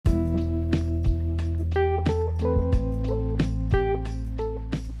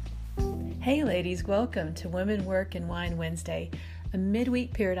Hey ladies, welcome to Women Work and Wine Wednesday, a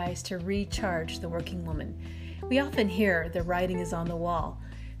midweek paradise to recharge the working woman. We often hear the writing is on the wall.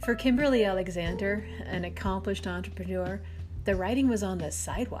 For Kimberly Alexander, an accomplished entrepreneur, the writing was on the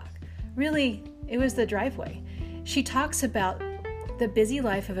sidewalk. Really, it was the driveway. She talks about the busy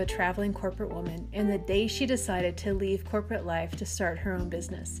life of a traveling corporate woman and the day she decided to leave corporate life to start her own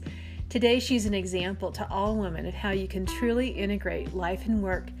business. Today, she's an example to all women of how you can truly integrate life and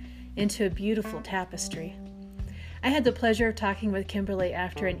work into a beautiful tapestry. I had the pleasure of talking with Kimberly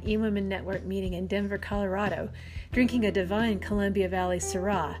after an eWomen Network meeting in Denver, Colorado, drinking a divine Columbia Valley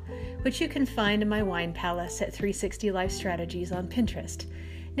Syrah, which you can find in my wine palace at 360 Life Strategies on Pinterest.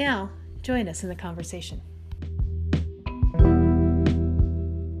 Now, join us in the conversation.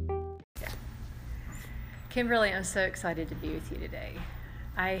 Kimberly, I'm so excited to be with you today.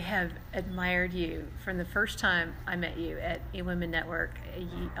 I have admired you from the first time I met you at eWomen Network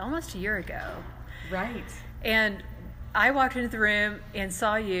almost a year ago. Right. And I walked into the room and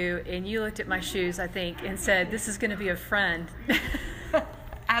saw you, and you looked at my shoes, I think, and said, "This is going to be a friend."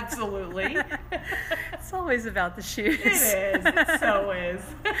 Absolutely. It's always about the shoes. It is. It so is.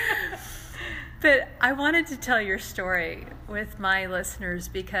 But I wanted to tell your story with my listeners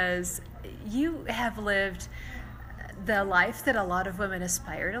because you have lived the life that a lot of women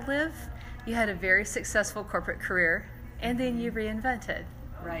aspire to live. You had a very successful corporate career, and then you reinvented.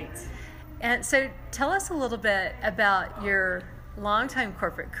 Right. And so tell us a little bit about your longtime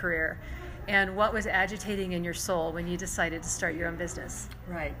corporate career and what was agitating in your soul when you decided to start your own business.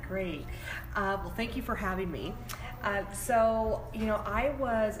 Right. Great. Well, thank you for having me. I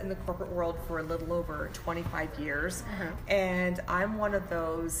was in the corporate world for a little over 25 years, and I'm one of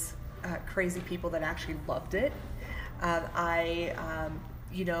those crazy people that actually loved it. I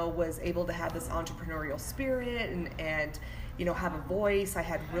was able to have this entrepreneurial spirit and have a voice. I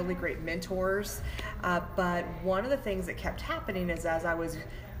had really great mentors. But one of the things that kept happening is as I was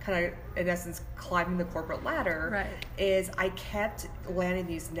kind of, in essence, climbing the corporate ladder, right, is I kept landing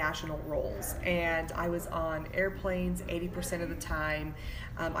these national roles. And I was on airplanes 80% of the time.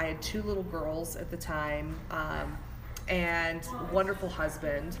 I had 2 little girls at the time, and wonderful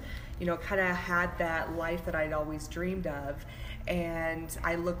husband. Kind of had that life that I'd always dreamed of. And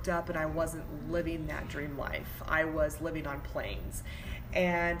I looked up and I wasn't living that dream life. I was living on planes.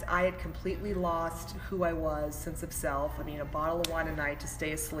 And I had completely lost who I was, sense of self. A bottle of wine a night to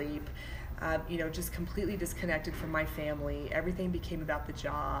stay asleep. Just completely disconnected from my family. Everything became about the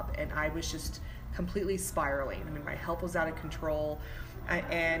job. And I was just completely spiraling. My health was out of control.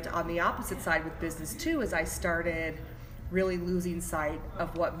 And on the opposite side with business too, as I started really losing sight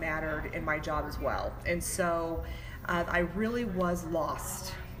of what mattered in my job as well. And so I really was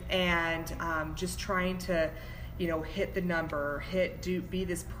lost and just trying to, hit the number, be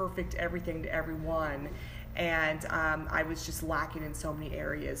this perfect everything to everyone. And I was just lacking in so many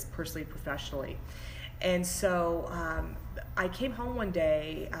areas, personally, professionally. And so I came home one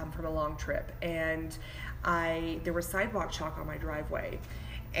day from a long trip, and there was sidewalk chalk on my driveway.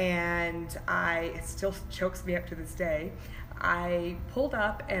 And it still chokes me up to this day. I pulled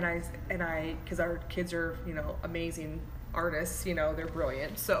up and I, because our kids are, amazing artists, they're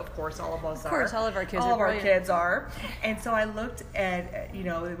brilliant. So of course all of us are. Of course, all of our kids all are of brilliant. Our kids are. And so I looked at,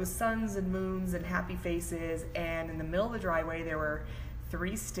 it was suns and moons and happy faces. And in the middle of the driveway, there were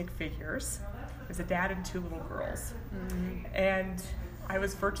 3 stick figures. There's a dad and 2 little girls. Mm-hmm. And I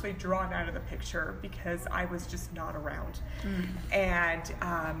was virtually drawn out of the picture because I was just not around. And,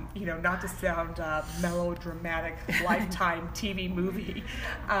 not to sound melodramatic, Lifetime TV movie,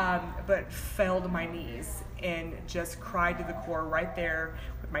 but fell to my knees and just cried to the core right there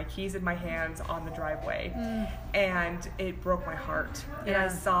with my keys in my hands on the driveway. And it broke my heart. Yeah. And I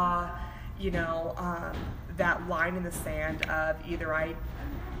saw, that line in the sand of either I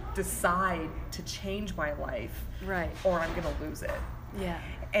decide to change my life, right, or I'm going to lose it. Yeah.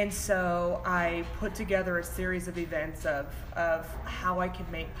 And so I put together a series of events of how I could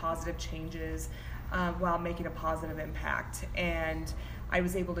make positive changes while making a positive impact. And I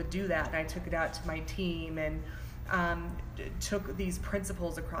was able to do that, and I took it out to my team and took these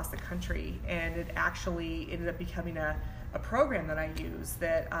principles across the country, and it actually ended up becoming a program that I use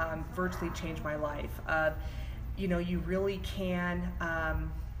that virtually changed my life. You really can,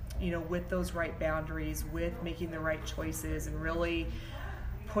 with those right boundaries, with making the right choices, and really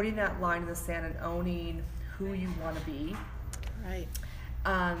putting that line in the sand and owning who you want to be. Right.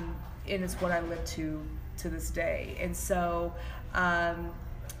 And it's what I live to this day. And so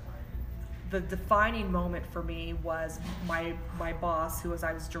the defining moment for me was my boss,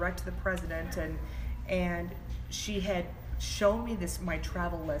 I was direct to the president, and she had shown me my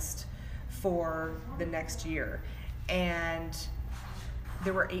travel list for the next year. And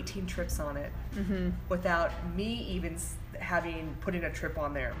there were 18 trips on it without me even having putting a trip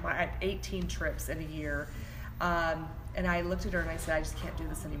on there. I had 18 trips in a year. And I looked at her and I said, I just can't do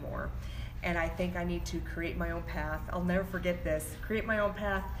this anymore. And I think I need to create my own path. I'll never forget this. Create my own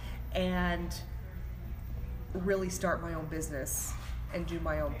path and really start my own business and do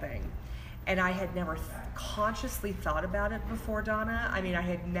my own thing. And I had never consciously thought about it before, Donna. I mean, I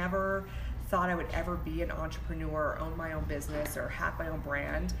had never thought I would ever be an entrepreneur or own my own business or have my own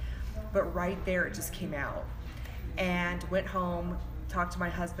brand. But right there, it just came out. And went home, talked to my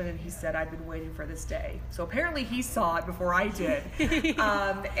husband, and he said, I've been waiting for this day. So apparently he saw it before I did.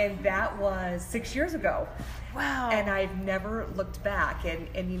 And that was 6 years ago. Wow. And I've never looked back.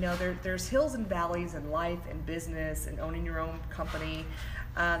 And you know, there's hills and valleys in life and business and owning your own company.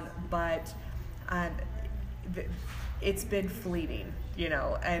 But it's been fleeting, you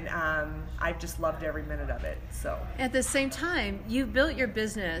know, and I've just loved every minute of it. So at the same time, you built your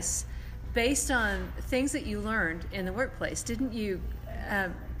business based on things that you learned in the workplace. Didn't you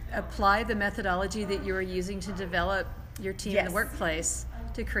apply the methodology that you were using to develop your team in the workplace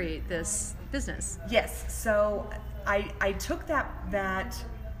to create this business? Yes. So I took that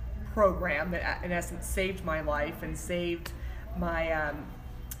program that in essence saved my life and saved my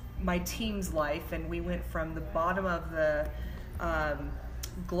my team's life, and we went from the bottom of the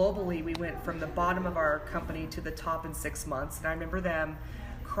globally, we went from the bottom of our company to the top in 6 months. And I remember them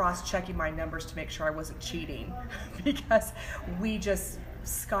cross-checking my numbers to make sure I wasn't cheating because we just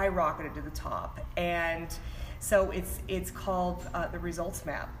skyrocketed to the top. And so it's called the Results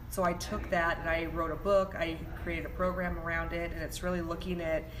Map. So I took that and I wrote a book, I created a program around it, and it's really looking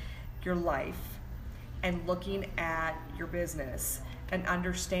at your life and looking at your business and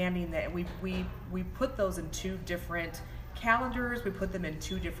understanding that we put those in two different calendars, we put them in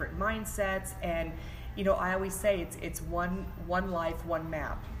two different mindsets, and you know, I always say it's one life, one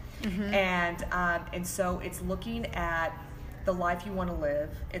map. And so it's looking at the life you want to live.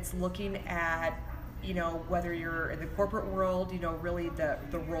 It's looking at, you know, whether you're in the corporate world, you know, really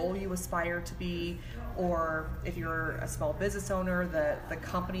the role you aspire to be, or if you're a small business owner, the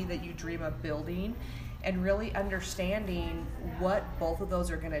company that you dream of building, and really understanding what both of those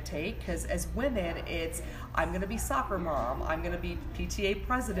are going to take. Because as women, it's, I'm going to be soccer mom, I'm going to be PTA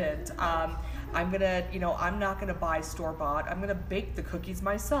president, I'm going to, you know, I'm not going to buy store-bought, I'm going to bake the cookies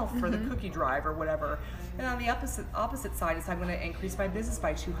myself for the cookie drive or whatever. And on the opposite side is I'm going to increase my business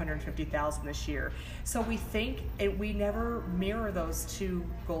by $250,000 this year. So we never mirror those two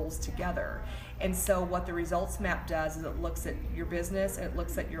goals together. And so what the Results Map does is it looks at your business and it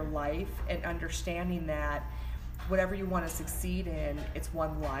looks at your life, and understanding that whatever you want to succeed in, it's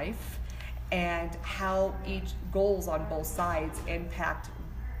one life, and how each goals on both sides impact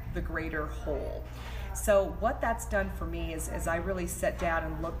the greater whole. So what that's done for me is I really sat down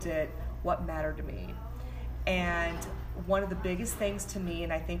and looked at what mattered to me. And one of the biggest things to me,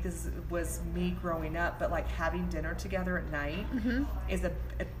 and I think this was me growing up, but like having dinner together at night is a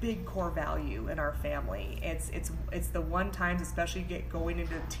big core value in our family. It's the one times, especially going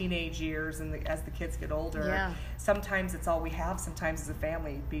into teenage years and as the kids get older, sometimes it's all we have, sometimes as a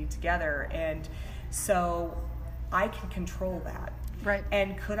family being together. And so I can control that. Right.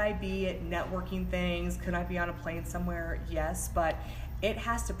 And could I be at networking things? Could I be on a plane somewhere? Yes, but it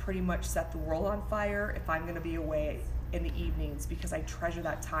has to pretty much set the world on fire if I'm going to be away in the evenings, because I treasure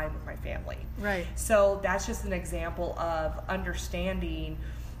that time with my family. Right. So that's just an example of understanding,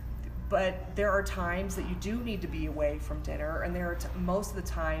 but there are times that you do need to be away from dinner, and there are most of the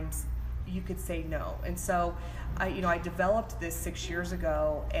times you could say no. And so I developed this 6 years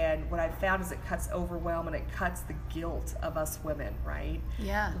ago, and what I've found is it cuts overwhelm and it cuts the guilt of us women, right?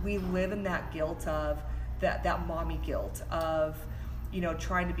 Yeah. We live in that guilt of that mommy guilt of,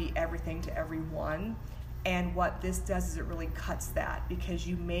 trying to be everything to everyone. And what this does is it really cuts that, because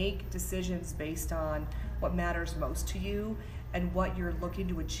you make decisions based on what matters most to you and what you're looking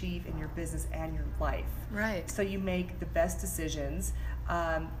to achieve in your business and your life. Right. So you make the best decisions.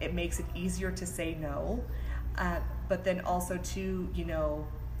 It makes it easier to say no, but then also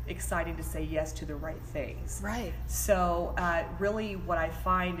exciting to say yes to the right things. Right. So really what I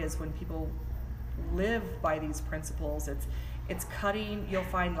find is when people live by these principles, it's cutting. You'll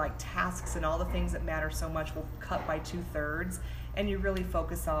find like tasks and all the things that matter so much will cut by 2/3, and you really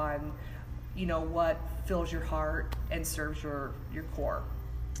focus on what fills your heart and serves your core.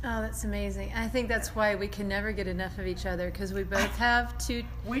 Oh, that's amazing. I think that's why we can never get enough of each other, because we both have two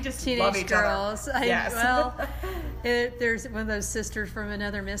teenage love each girls. Other. Yes. There's one of those sisters from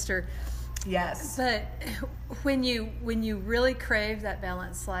another mister. Yes. But when you really crave that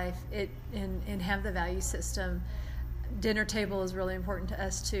balanced life, and have the value system, dinner table is really important to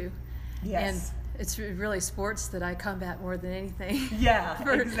us too. Yes. And it's really sports that I combat more than anything. Yeah,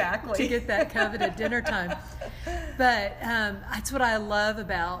 exactly. To get that coveted dinner time. But that's what I love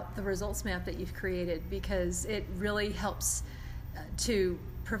about the results map that you've created, because it really helps to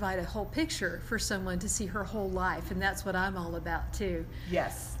provide a whole picture for someone to see her whole life, and that's what I'm all about too.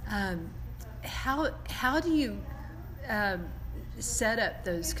 Yes. How do you set up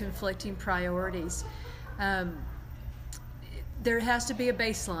those conflicting priorities? There has to be a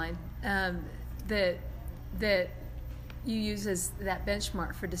baseline that you use as that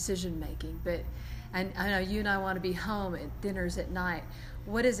benchmark for decision making. But I know you and I want to be home at dinners at night.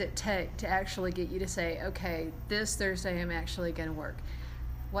 What does it take to actually get you to say, okay, this Thursday I'm actually going to work?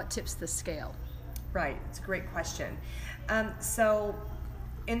 What tips the scale? Right. It's a great question. So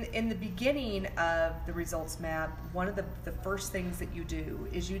in the beginning of the results map, one of the first things that you do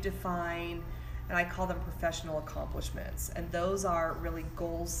is you define, and I call them professional accomplishments, and those are really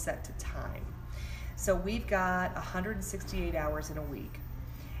goals set to time. So we've got 168 hours in a week,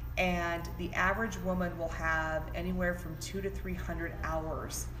 and the average woman will have anywhere from 200 to 300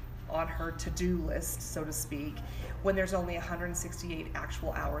 hours on her to-do list, so to speak, when there's only 168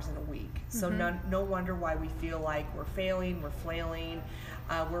 actual hours in a week. So no wonder why we feel like we're failing, we're flailing,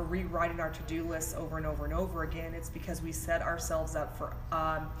 we're rewriting our to-do lists over and over and over again. It's because we set ourselves up for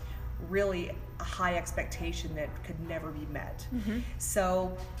really a high expectation that could never be met.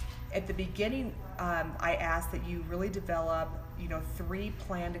 So at the beginning, I ask that you really develop 3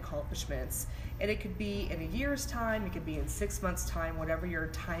 planned accomplishments, and it could be in a year's time, it could be in 6 months' time, whatever your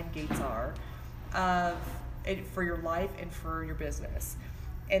time gates are, for your life and for your business.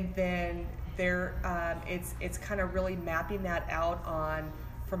 And then it's kind of really mapping that out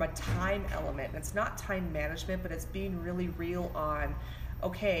from a time element. It's not time management, but it's being really real on,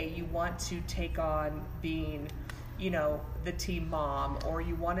 okay, you want to take on being, the team mom, or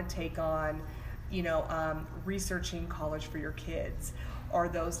you want to take on, researching college for your kids, or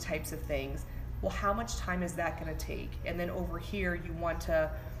those types of things. Well, how much time is that going to take? And then over here, you want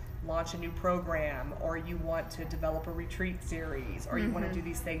to launch a new program, or you want to develop a retreat series, or you want to do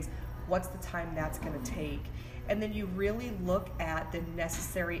these things. What's the time that's going to take? And then you really look at the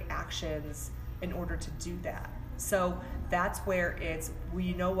necessary actions in order to do that. So that's where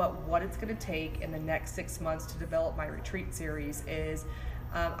what it's going to take in the next 6 months to develop my retreat series is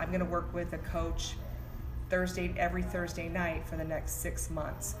I'm going to work with a coach every Thursday night for the next 6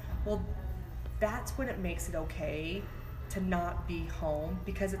 months. Well, that's when it makes it okay to not be home,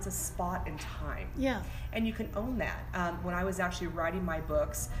 because it's a spot in time. Yeah. And you can own that. When I was actually writing my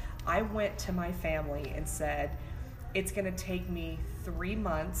books, I went to my family and said, it's going to take me 3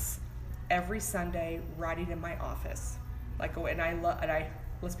 months every Sunday writing in my office.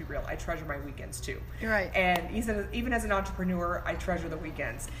 Let's be real, I treasure my weekends too. You're right. And even as an entrepreneur, I treasure the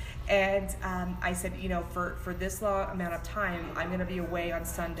weekends. And I said, for this long amount of time, I'm going to be away on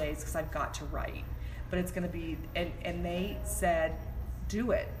Sundays because I've got to write. But it's going to be, and they said,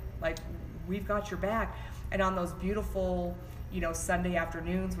 do it. Like, we've got your back. And on those beautiful, Sunday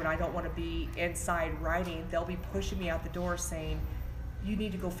afternoons when I don't want to be inside writing, they'll be pushing me out the door saying, you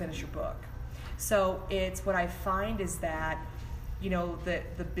need to go finish your book. So it's what I find is that,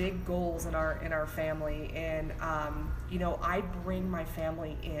 the big goals in our family, and I bring my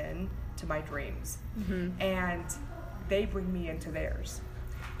family in to my dreams, and they bring me into theirs.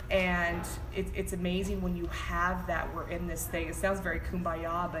 And it's amazing when you have that. We're in this thing. It sounds very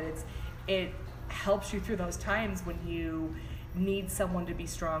kumbaya, but it helps you through those times when you need someone to be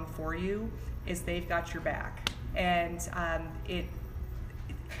strong for you. Is they've got your back, and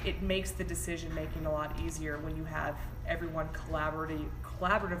it makes the decision making a lot easier when you have everyone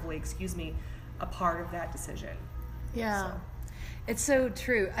collaboratively, a part of that decision. Yeah. So. It's so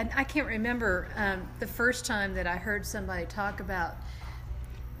true. I can't remember the first time that I heard somebody talk about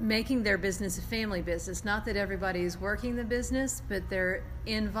making their business a family business. Not that everybody is working the business, but they're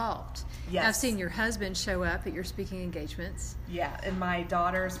involved. Yes. I've seen your husband show up at your speaking engagements. Yeah, and my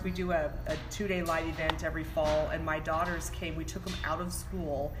daughters, we do a 2-day live event every fall, and my daughters came, we took them out of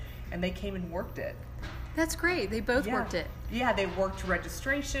school, and they came and worked it. That's great. They both worked it. Yeah, they worked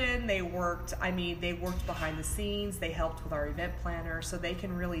registration, they worked behind the scenes, they helped with our event planner, so they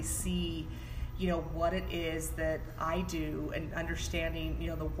can really see what it is that I do, and understanding,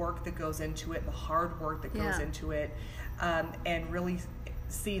 the work that goes into it, the hard work that goes into it, and really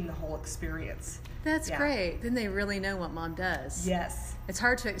seeing the whole experience. That's great. Then they really know what mom does. Yes. It's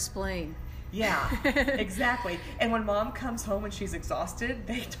hard to explain Yeah, exactly. And when mom comes home and she's exhausted,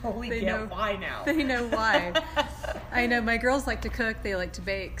 they totally get why now. They know why. I know my girls like to cook, they like to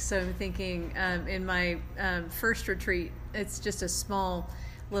bake. So I'm thinking in my first retreat, it's just a small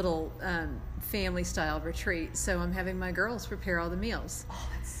little family style retreat. So I'm having my girls prepare all the meals. Oh,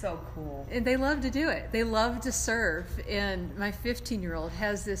 that's so cool. And they love to do it. They love to serve. And my 15-year-old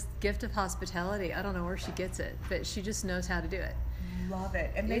has this gift of hospitality. I don't know where she gets it, but she just knows how to do it. Love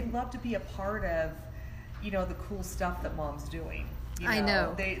it. And they love to be a part of, the cool stuff that mom's doing. I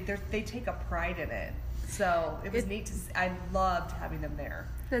know. They take a pride in it. So it was neat I loved having them there.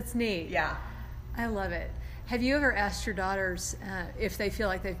 That's neat. Yeah. I love it. Have you ever asked your daughters if they feel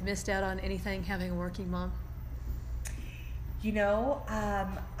like they've missed out on anything having a working mom?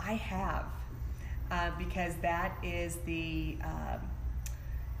 I have. Because that is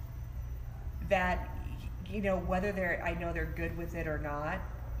whether I know they're good with it or not,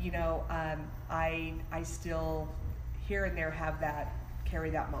 I still here and there carry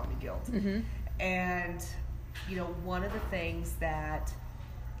that mommy guilt. Mm-hmm. And, one of the things that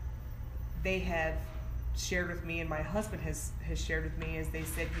they have shared with me and my husband has shared with me is they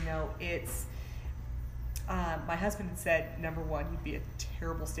said, it's, my husband had said, number one, you'd be a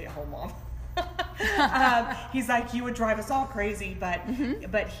terrible stay-at-home mom. He's like, you would drive us all crazy, but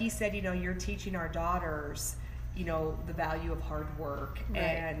he said, you're teaching our daughters, the value of hard work, right,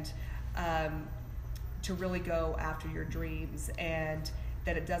 and to really go after your dreams, and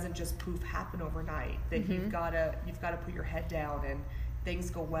that it doesn't just poof happen overnight. That you've got to put your head down, and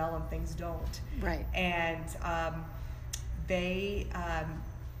things go well and things don't. Right. And they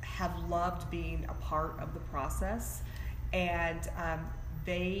have loved being a part of the process, and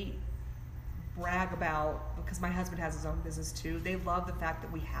they brag about, because my husband has his own business too, they love the fact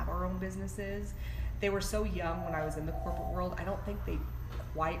that we have our own businesses. They were so young when I was in the corporate world, I don't think they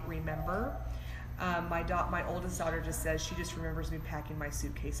quite remember. My oldest daughter just says she just remembers me packing my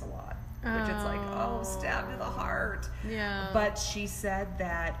suitcase a lot, which it's like, oh, stab to the heart. Yeah. But she said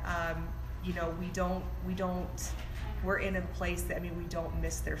that we're in a place that, we don't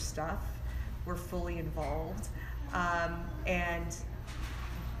miss their stuff. We're fully involved, and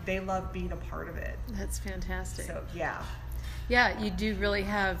they love being a part of it. That's fantastic. So yeah, you do really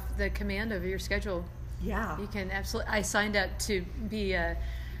have the command over your schedule. Yeah, you can absolutely. I signed up to be a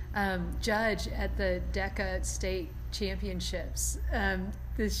judge at the DECA State Championships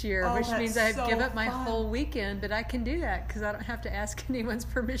this year, which means I have to give up my whole weekend, but I can do that because I don't have to ask anyone's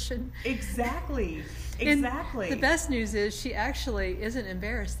permission. Exactly. And the best news is she actually isn't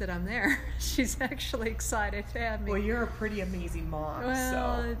embarrassed that I'm there. She's actually excited to have me. Well, you're a pretty amazing mom.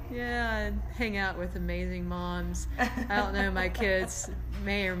 Well, yeah, I hang out with amazing moms. I don't know, my kids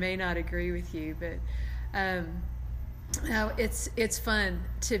may or may not agree with you, but it's fun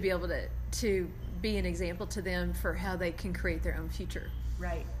to be able to be an example to them for how they can create their own future.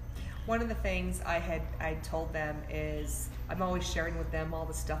 Right. One of the things I told them is I'm always sharing with them all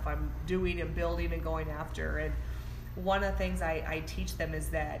the stuff I'm doing and building and going after. And one of the things I teach them is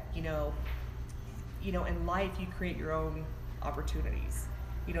that, in life you create your own opportunities.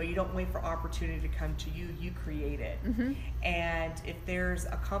 You don't wait for opportunity to come to you, you create it. Mm-hmm. And if there's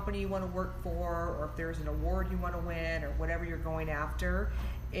a company you want to work for, or if there's an award you want to win, or whatever you're going after,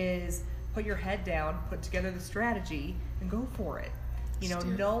 is put your head down, put together the strategy, and go for it.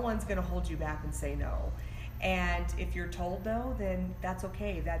 No one's going to hold you back and say no. And if you're told no, then that's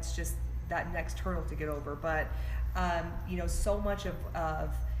okay. That's just that next hurdle to get over. But, so much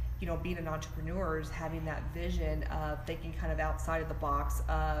of being an entrepreneur is having that vision of thinking kind of outside of the box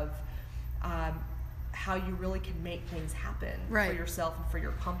of how you really can make things happen right. for yourself and for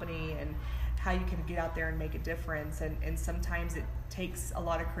your company, and how you can get out there and make a difference. And sometimes it takes a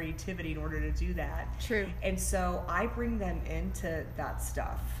lot of creativity in order to do that. True. And so I bring them into that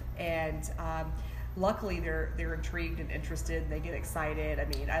stuff. And luckily they're intrigued and interested, and they get excited.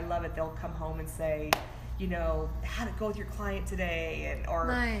 I love it. They'll come home and say, how'd it go with your client today? Or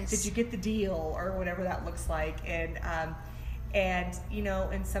nice. Did you get the deal? Or whatever that looks like. And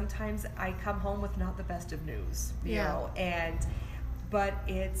sometimes I come home with not the best of news, you know, but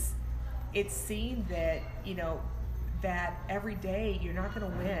it's seeing that, that every day you're not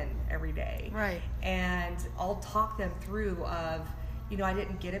going to win every day. Right. And I'll talk them through of, I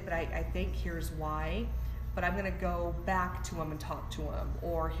didn't get it, but I think here's why. But I'm going to go back to them and talk to them.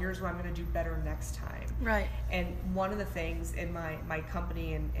 Or here's what I'm going to do better next time. Right. And one of the things in my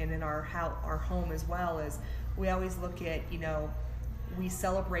company and in our home as well is we always look at, we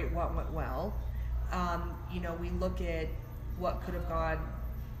celebrate what went well. We look at what could have gone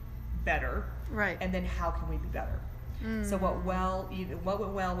better. Right. And then how can we be better? So what went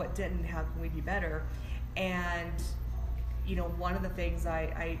well, what didn't, how can we be better? And one of the things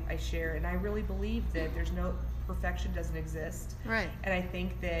I share, and I really believe that there's no perfection, doesn't exist. Right. And I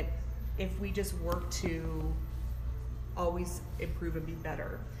think that if we just work to always improve and be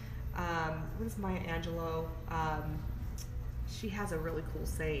better. What is Maya Angelou? She has a really cool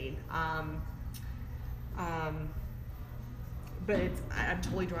saying. But I'm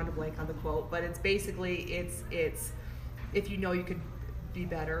totally drawing a blank on the quote, but it's basically, it's if you know you could be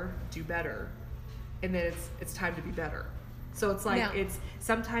better, do better. And then it's time to be better. So it's like, it's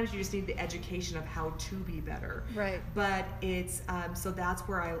sometimes you just need the education of how to be better. Right. But it's, so that's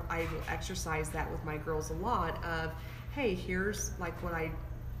where I will exercise that with my girls a lot of, hey, here's like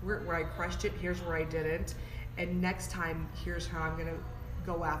where I crushed it, here's where I didn't. And next time, here's how I'm going to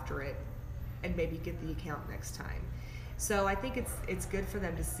go after it and maybe get the account next time. So I think it's good for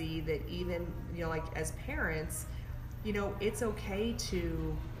them to see that even, like as parents, it's okay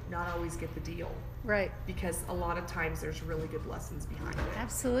to not always get the deal. Right. Because a lot of times there's really good lessons behind it.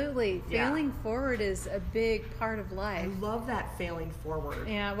 Absolutely. Yeah. Failing forward is a big part of life. I love that, failing forward.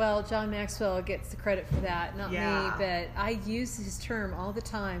 Yeah, well, John Maxwell gets the credit for that, not me, but I use his term all the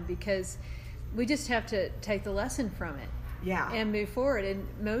time because we just have to take the lesson from it. Yeah. And move forward. And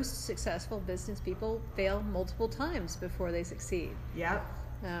most successful business people fail multiple times before they succeed. Yep.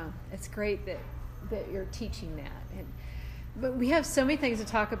 It's great that you're teaching that. But we have so many things to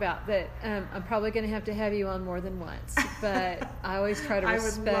talk about that I'm probably going to have you on more than once. But I always try to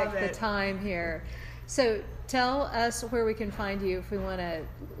respect the time here. So tell us where we can find you if we want to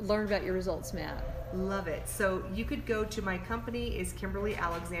learn about your results map. Love it. So you could go to my company is Kimberly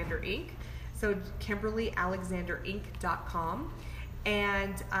Alexander Inc. So KimberlyAlexanderInc.com.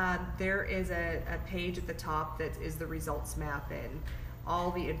 And there is a page at the top that is the results map, and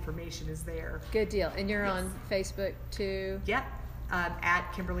all the information is there. Good deal. And you're on Facebook too? Yep.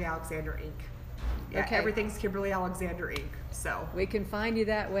 At Kimberly Alexander Inc. Yeah, okay. Everything's Kimberly Alexander Inc. So we can find you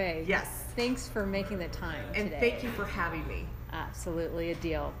that way. Yes. Thanks for making the time today. And thank you for having me. Absolutely a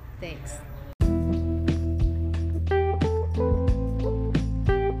deal. Thanks.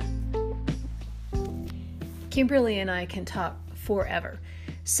 Kimberly and I can talk forever.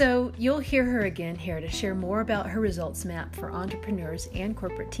 So you'll hear her again here to share more about her results map for entrepreneurs and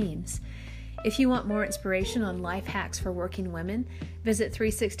corporate teams. If you want more inspiration on life hacks for working women, visit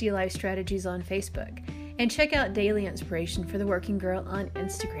 360 Life Strategies on Facebook and check out Daily Inspiration for the Working Girl on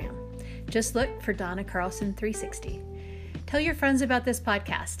Instagram. Just look for Donna Carlson 360. Tell your friends about this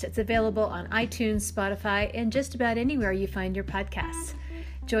podcast. It's available on iTunes, Spotify, and just about anywhere you find your podcasts.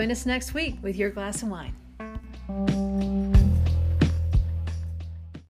 Join us next week with your glass of wine.